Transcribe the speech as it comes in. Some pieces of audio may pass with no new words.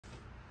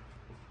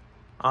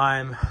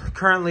I'm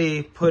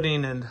currently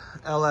putting an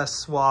LS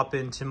swap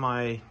into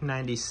my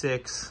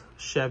 96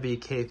 Chevy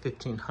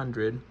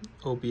K1500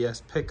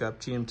 OBS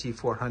pickup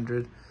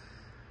GMT400.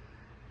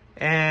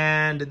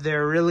 And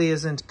there really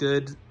isn't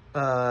good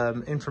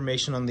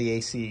information on the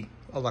AC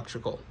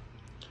electrical.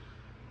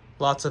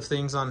 Lots of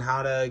things on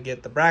how to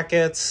get the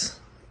brackets.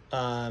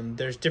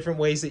 There's different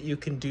ways that you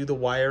can do the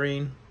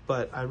wiring,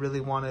 but I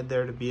really wanted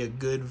there to be a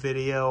good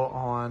video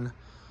on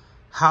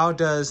how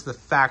does the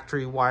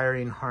factory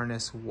wiring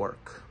harness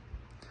work.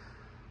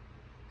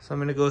 So I'm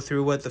going to go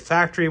through what the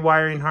factory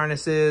wiring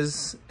harness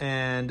is,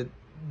 and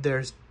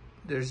there's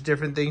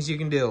different things you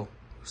can do.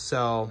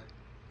 So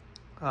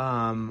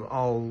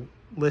I'll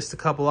list a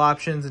couple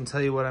options and tell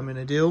you what I'm going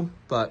to do,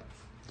 but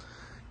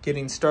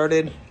getting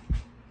started,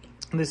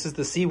 this is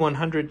the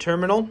C100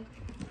 terminal.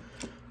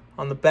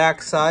 On the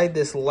back side,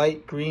 this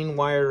light green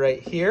wire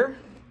right here,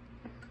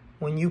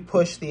 when you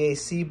push the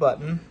AC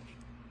button,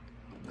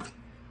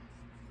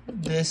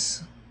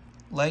 this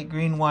light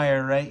green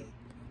wire right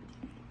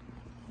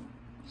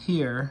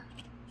here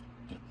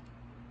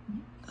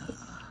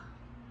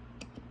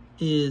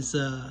is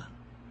on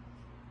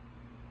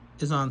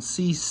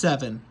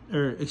C7,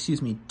 or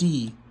excuse me,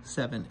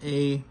 D7,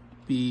 A,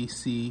 B,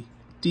 C,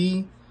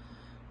 D,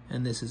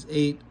 and this is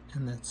 8,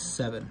 and that's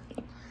 7.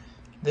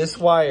 This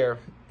wire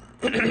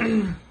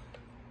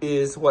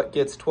is what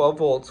gets 12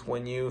 volts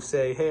when you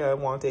say, hey, I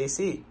want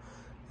AC,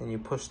 and you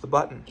push the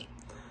button.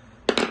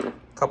 A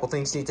couple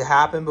things need to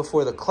happen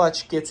before the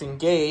clutch gets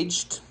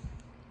engaged.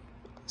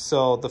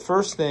 So the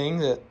first thing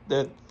that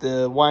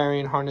the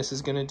wiring harness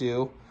is going to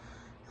do,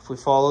 if we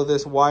follow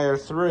this wire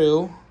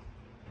through,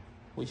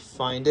 we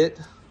find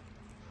it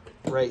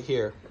right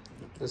here.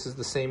 This is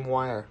the same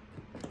wire.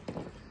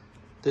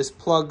 This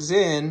plugs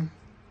in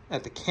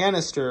at the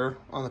canister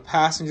on the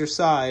passenger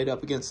side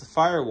up against the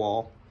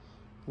firewall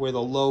where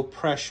the low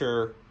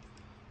pressure,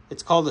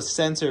 it's called a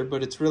sensor,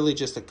 but it's really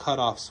just a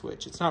cutoff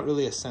switch. It's not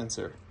really a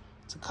sensor.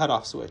 It's a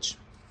cutoff switch.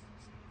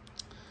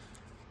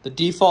 The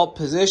default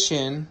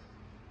position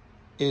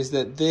is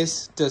that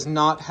this does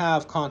not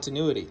have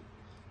continuity,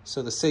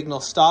 so the signal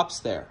stops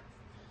there.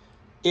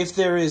 If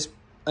there is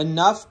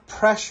enough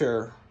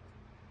pressure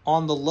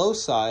on the low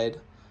side,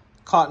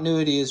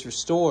 continuity is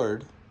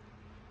restored.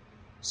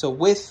 So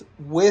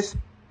with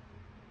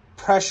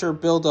pressure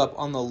buildup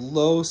on the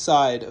low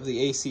side of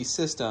the AC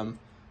system,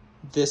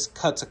 this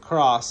cuts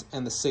across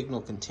and the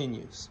signal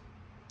continues.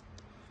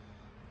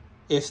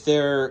 If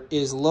there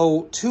is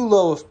too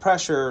low of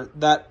pressure,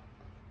 that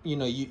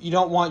you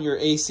don't want your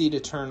AC to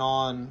turn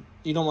on,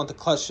 you don't want the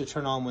clutch to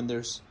turn on when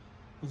there's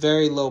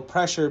very low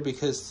pressure,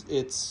 because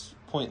it's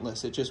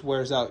pointless. It just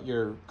wears out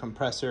your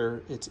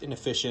compressor, it's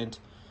inefficient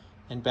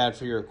and bad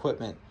for your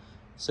equipment.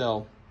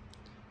 So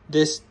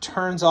this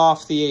turns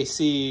off the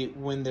AC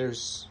when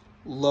there's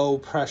low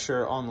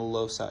pressure on the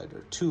low side,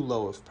 or too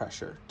low of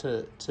pressure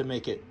to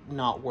make it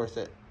not worth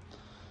it.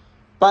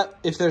 But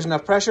if there's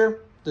enough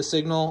pressure, the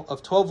signal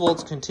of 12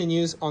 volts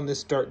continues on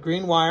this dark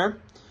green wire.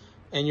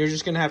 And you're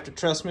just going to have to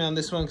trust me on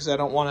this one because I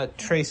don't want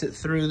to trace it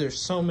through. There's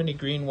so many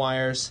green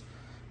wires,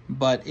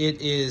 but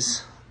it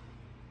is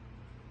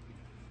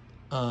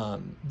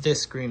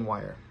this green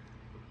wire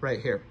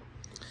right here.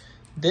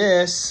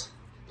 This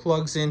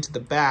plugs into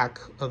the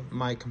back of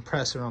my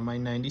compressor on my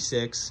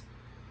 96.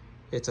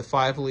 It's a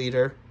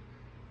 5-liter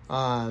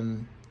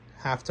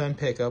half-ton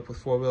pickup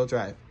with 4-wheel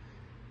drive.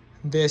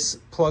 This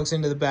plugs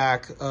into the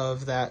back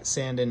of that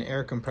sand and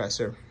air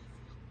compressor.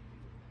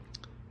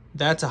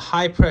 That's a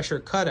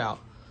high-pressure cutout.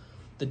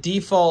 The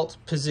default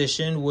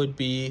position would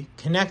be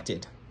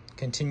connected,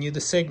 continue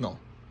the signal.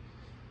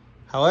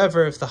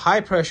 However, if the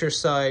high-pressure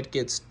side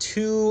gets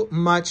too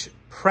much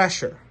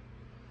pressure,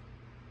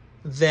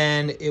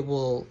 then it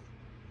will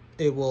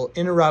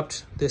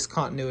interrupt this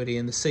continuity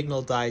and the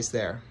signal dies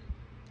there.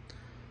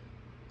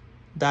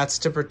 That's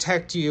to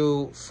protect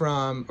you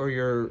from, or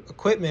your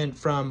equipment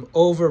from,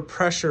 over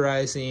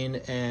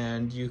pressurizing,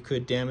 and you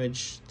could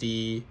damage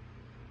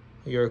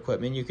your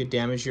equipment. You could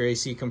damage your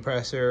AC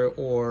compressor,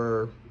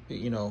 or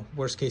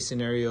worst case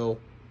scenario,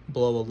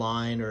 blow a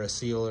line or a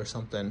seal or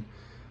something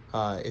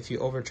if you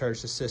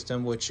overcharge the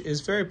system, which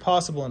is very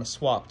possible in a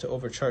swap to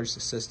overcharge the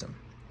system.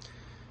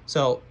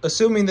 So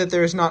assuming that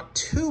there is not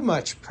too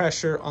much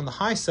pressure on the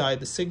high side,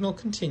 the signal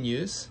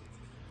continues,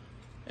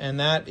 and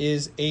that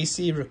is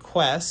AC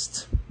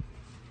request,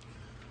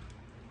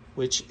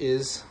 which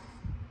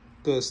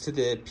goes to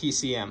the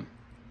PCM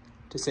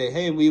to say,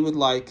 hey, we would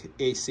like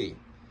AC.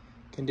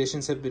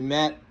 Conditions have been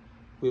met.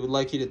 We would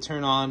like you to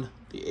turn on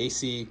the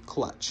AC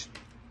clutch.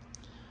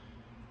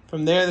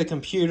 From there, the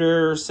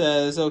computer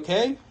says,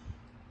 okay.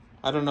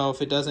 I don't know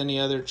if it does any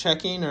other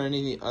checking or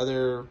any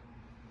other,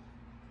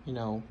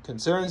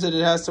 concerns that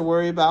it has to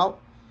worry about.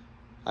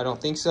 I don't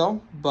think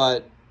so,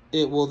 but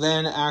it will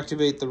then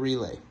activate the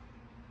relay.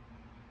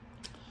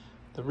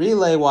 The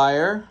relay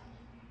wire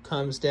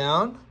comes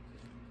down.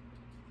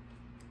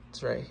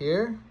 It's right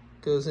here.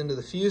 Goes into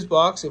the fuse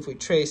box. If we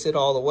trace it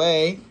all the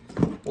way,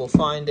 we'll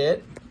find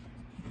it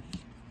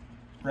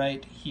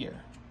right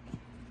here.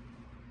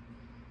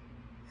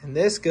 And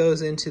this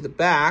goes into the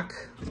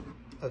back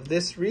of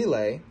this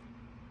relay.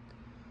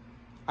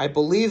 I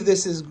believe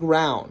this is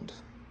ground.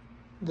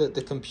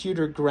 The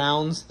computer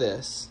grounds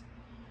this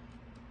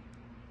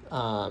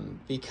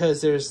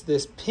because there's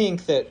this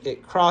pink that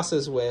it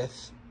crosses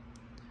with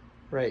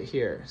right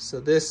here. So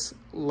this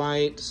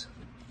light,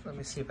 let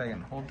me see if I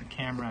can hold the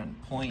camera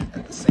and point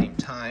at the same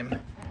time.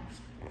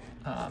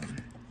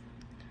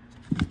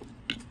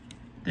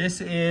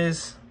 This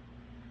is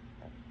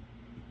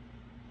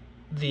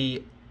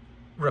the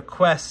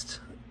request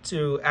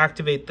to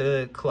activate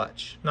the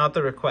clutch, not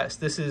the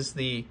request. This is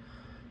the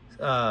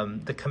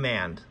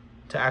command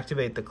to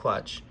activate the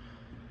clutch.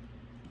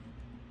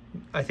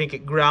 I think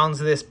it grounds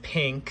this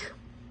pink,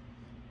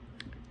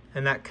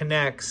 and that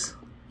connects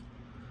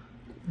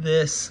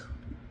this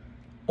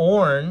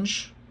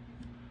orange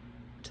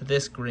to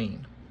this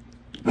green.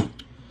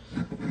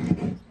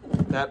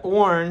 That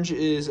orange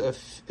is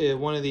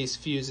one of these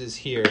fuses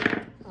here.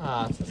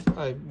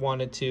 I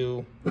wanted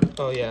to,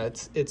 oh yeah,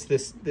 it's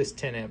this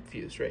 10 amp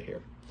fuse right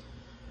here.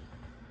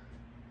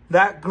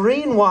 That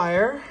green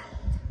wire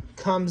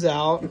comes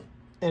out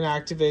and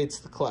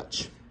activates the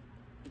clutch.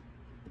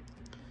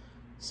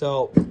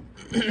 So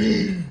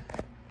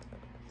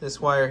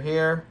this wire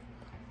here,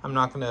 I'm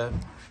not gonna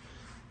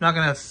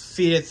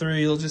feed it through.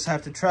 You'll just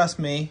have to trust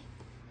me.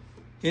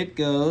 It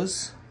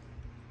goes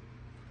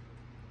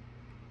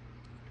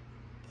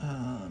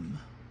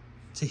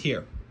to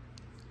here,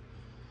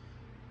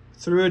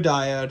 through a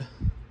diode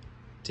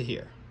to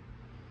here.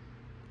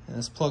 And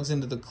this plugs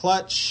into the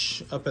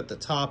clutch up at the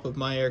top of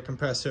my air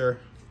compressor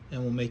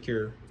and will make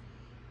your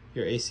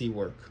AC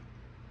work.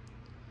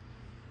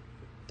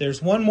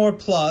 There's one more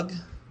plug,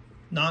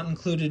 not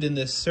included in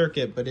this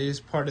circuit, but it is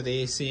part of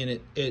the AC, and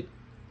it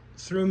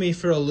threw me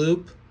for a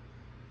loop.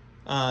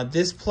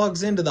 This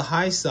plugs into the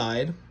high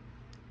side,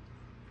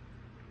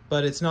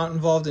 but it's not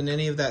involved in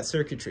any of that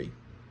circuitry.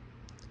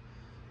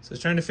 So I was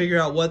trying to figure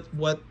out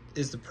what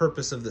is the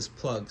purpose of this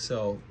plug.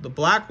 So the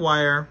black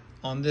wire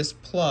on this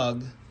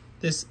plug,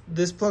 this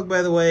plug,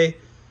 by the way,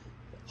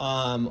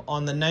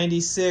 on the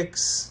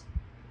 96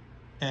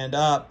 and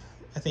up,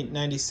 I think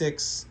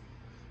 96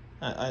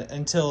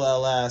 until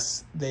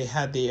LS, they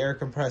had the air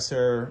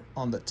compressor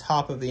on the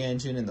top of the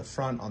engine in the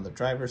front on the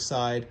driver's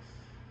side.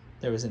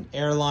 There was an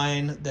air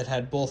line that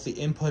had both the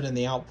input and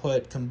the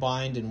output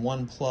combined in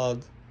one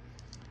plug,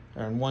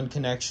 or in one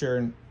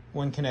connection,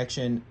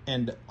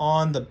 and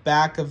on the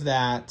back of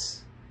that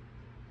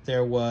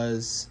there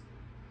was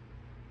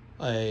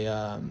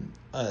a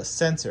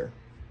sensor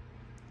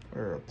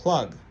or a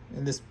plug,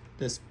 and this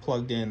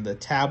plugged in. The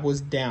tab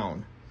was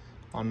down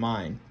on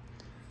mine.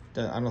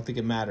 I don't think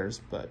it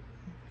matters, but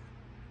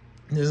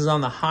this is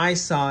on the high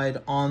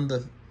side on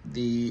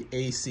the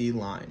AC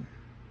line.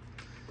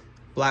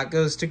 Black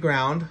goes to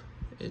ground.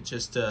 It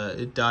just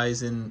it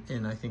dies in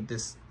I think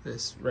this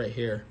right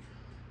here.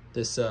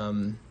 This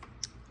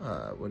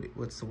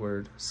what's the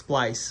word?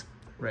 Splice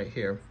right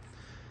here.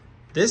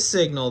 This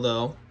signal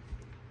though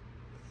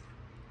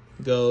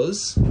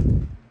goes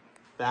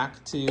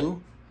back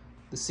to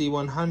the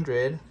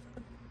C100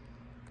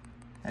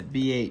 at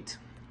B8.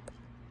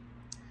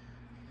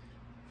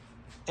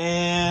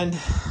 And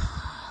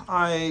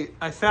I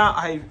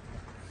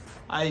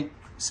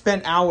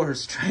spent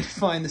hours trying to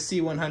find the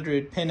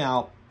C100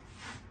 pinout.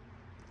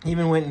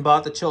 Even went and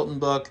bought the Chilton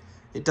book.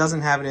 It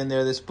doesn't have it in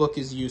there. This book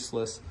is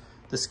useless.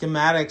 The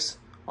schematics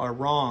are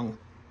wrong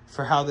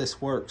for how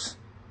this works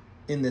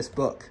in this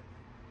book.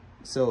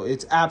 So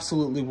it's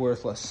absolutely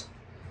worthless.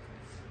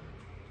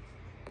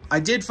 I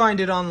did find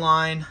it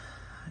online.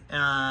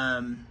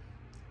 Let's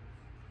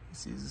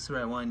see, is this the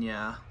right one?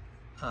 Yeah.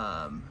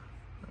 Let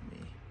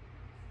me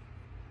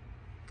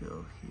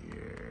go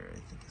here. I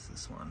think it's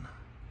this one.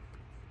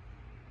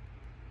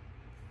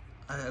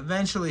 I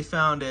eventually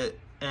found it,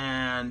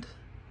 and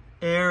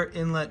air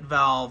inlet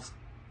valve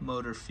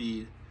motor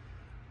feed.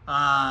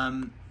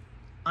 I'm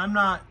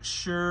not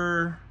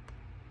sure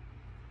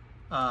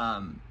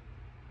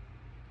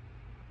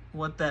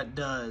what that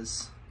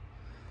does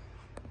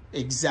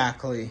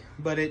exactly,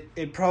 but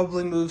it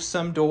probably moves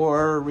some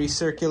door,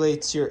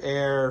 recirculates your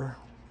air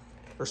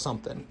or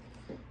something.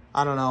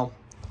 I don't know.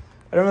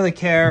 I don't really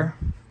care.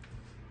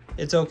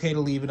 It's okay to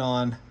leave it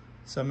on,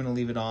 so I'm gonna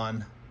leave it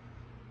on.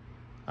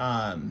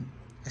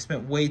 I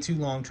spent way too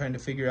long trying to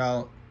figure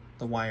out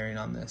the wiring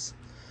on this.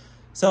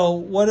 So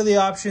what are the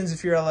options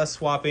if you're LS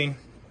swapping?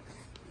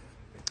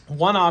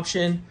 One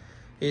option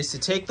is to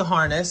take the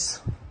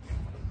harness.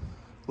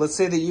 Let's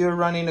say that you're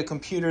running a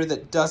computer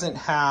that doesn't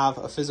have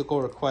a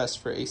physical request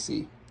for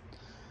AC.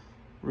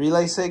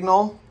 Relay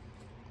signal,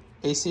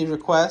 AC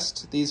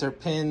request. These are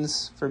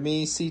pins for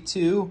me,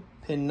 C2,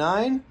 pin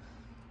 9,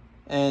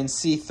 and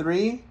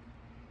C3,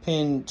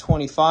 pin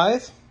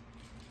 25.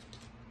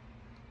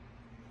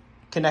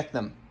 Connect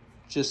them.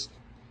 Just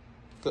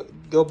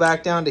go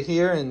back down to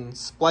here and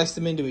splice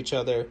them into each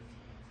other.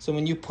 So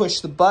when you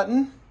push the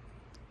button,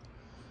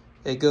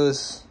 it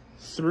goes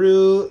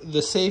through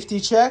the safety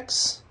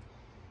checks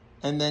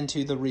and then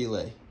to the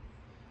relay.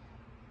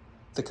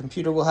 The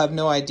computer will have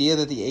no idea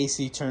that the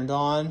AC turned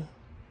on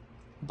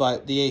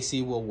but the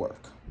AC will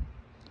work.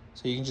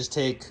 So you can just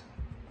take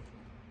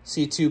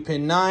C2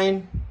 pin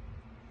 9,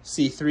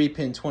 C3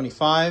 pin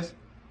 25,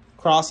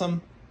 cross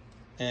them,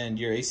 and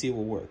your AC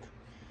will work.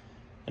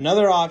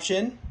 Another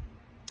option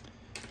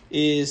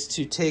is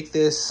to take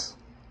this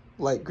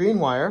light green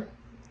wire,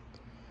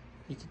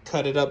 you can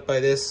cut it up by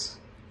this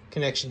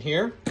connection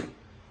here,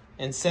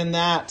 and send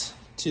that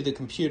to the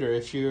computer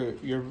if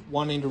you're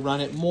wanting to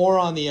run it more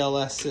on the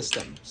LS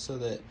system, so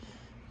that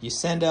you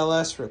send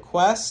LS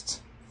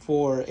request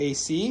for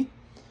AC,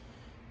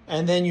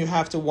 and then you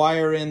have to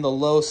wire in the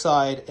low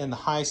side and the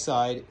high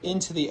side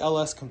into the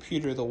LS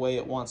computer the way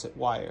it wants it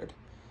wired.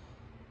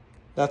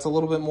 That's a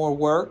little bit more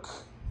work,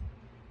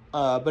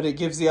 but it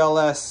gives the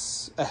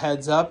LS a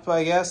heads up,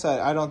 I guess.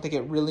 I don't think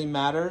it really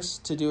matters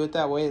to do it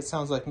that way. It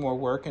sounds like more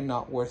work and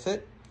not worth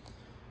it.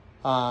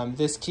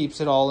 This keeps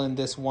it all in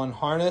this one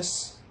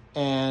harness,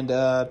 and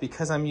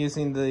because I'm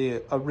using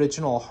the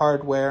original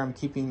hardware, I'm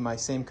keeping my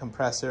same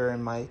compressor,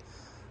 and my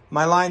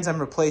lines I'm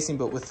replacing,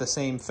 but with the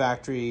same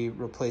factory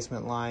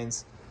replacement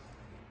lines.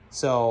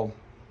 So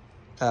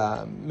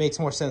makes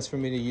more sense for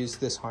me to use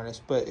this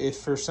harness. But if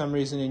for some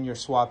reason in your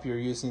swap you're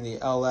using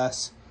the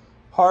LS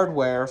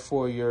hardware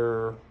for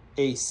your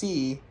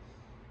AC,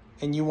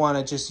 and you want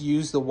to just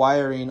use the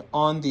wiring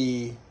on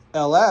the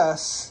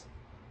LS,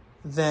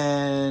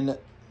 then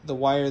the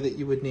wire that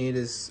you would need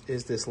is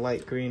this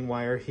light green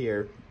wire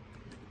here,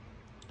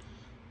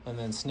 and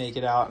then snake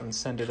it out and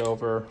send it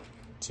over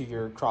to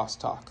your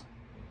crosstalk.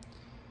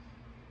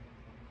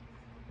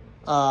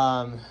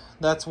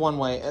 That's one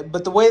way,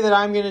 but the way that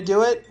I'm going to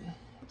do it,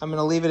 I'm going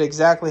to leave it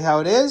exactly how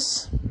it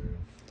is.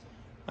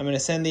 I'm going to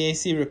send the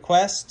AC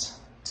request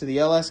to the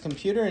LS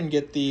computer and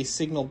get the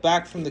signal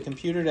back from the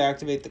computer to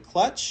activate the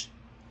clutch,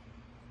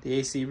 the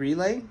AC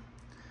relay.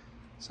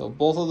 So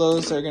both of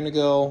those are going to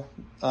go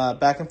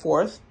back and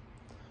forth.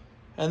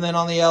 And then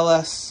on the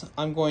LS,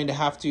 I'm going to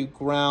have to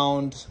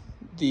ground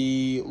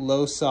the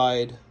low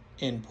side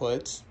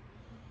input.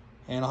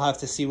 And I'll have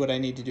to see what I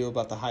need to do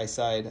about the high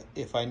side,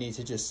 if I need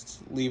to just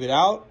leave it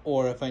out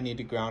or if I need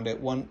to ground it.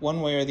 One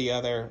way or the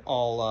other,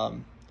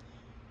 I'll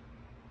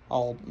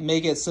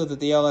make it so that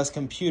the LS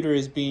computer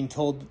is being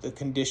told that the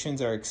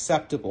conditions are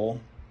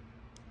acceptable.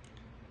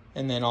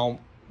 And then I'll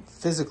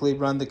physically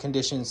run the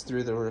conditions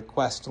through the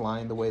request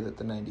line the way that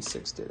the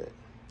 96 did it.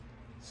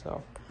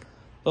 So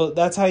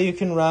that's how you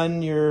can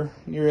run your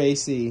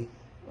AC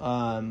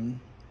in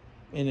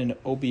an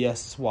OBS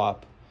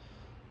swap.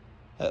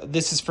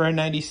 This is for a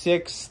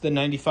 96. The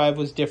 95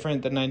 was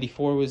different. The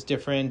 94 was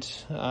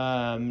different.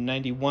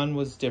 91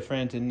 was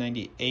different, and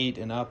 98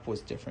 and up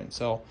was different.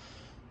 So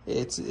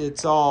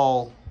it's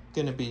all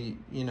going to be,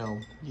 you know,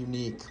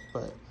 unique,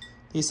 but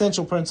the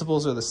essential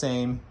principles are the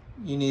same.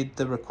 You need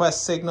the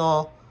request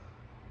signal.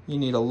 You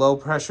need a low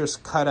pressure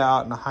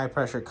cutout and a high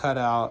pressure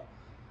cutout,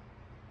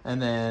 and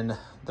then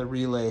the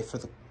relay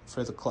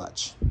for the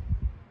clutch.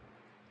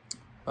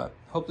 But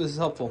hope this is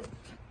helpful.